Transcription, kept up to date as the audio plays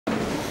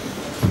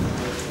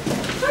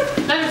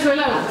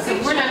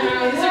We're not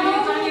around. Is there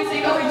news on you?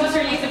 We just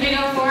released a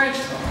video for it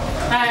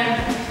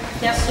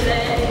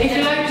yesterday. If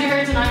you like what you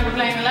heard tonight, we're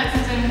playing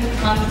Lexington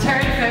on the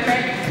 3rd of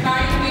February.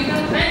 We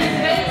will play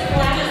today.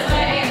 We'll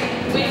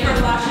just wait for a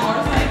flash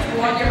motorcycle to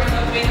warn you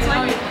about the waiting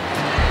time.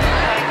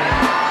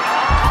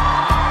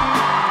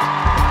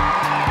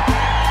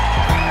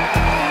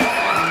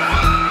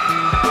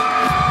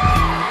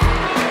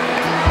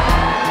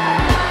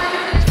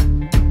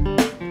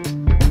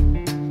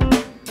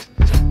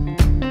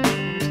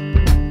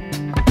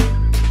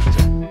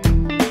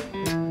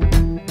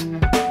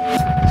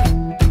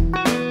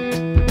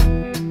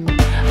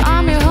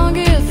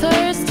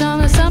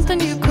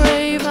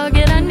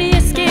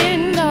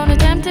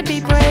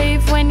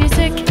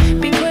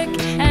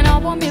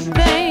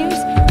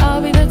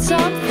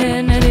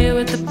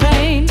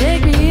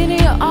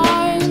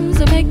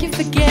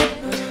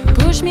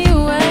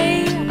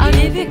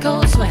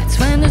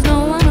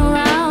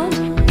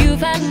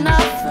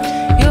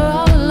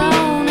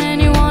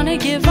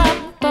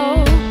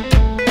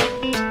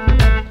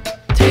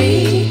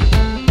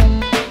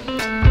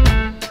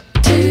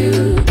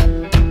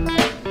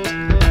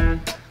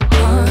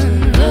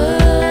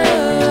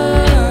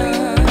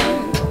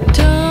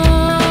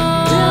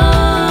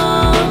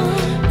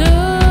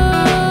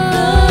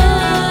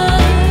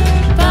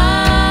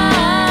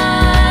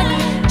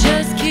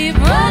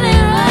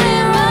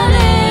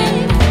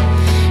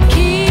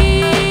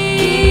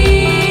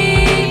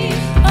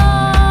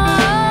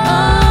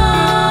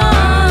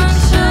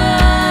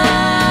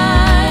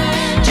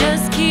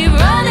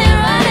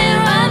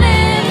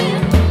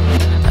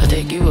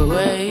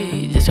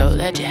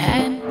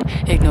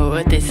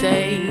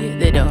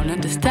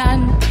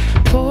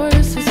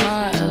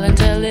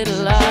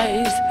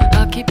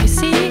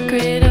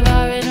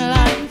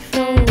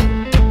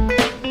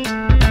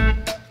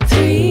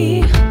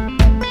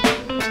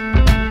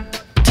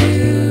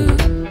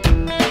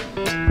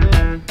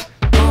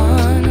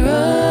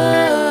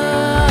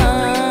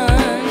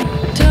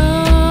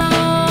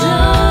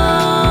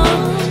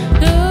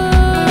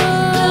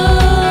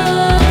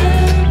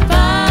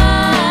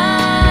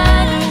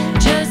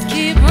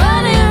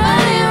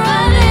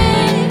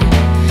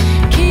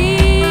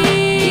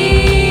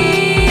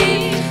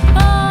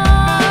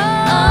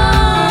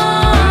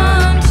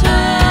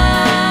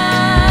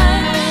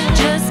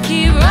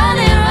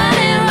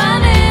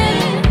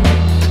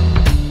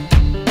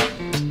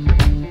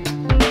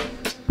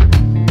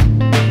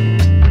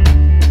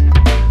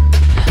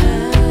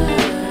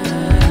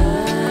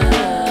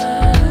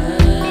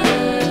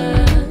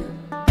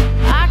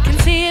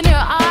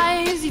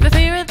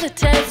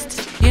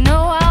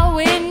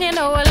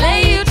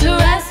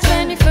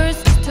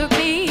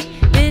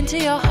 To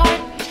your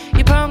heart,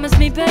 you promised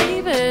me,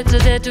 baby, to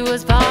dead to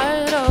us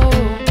part.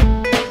 Oh.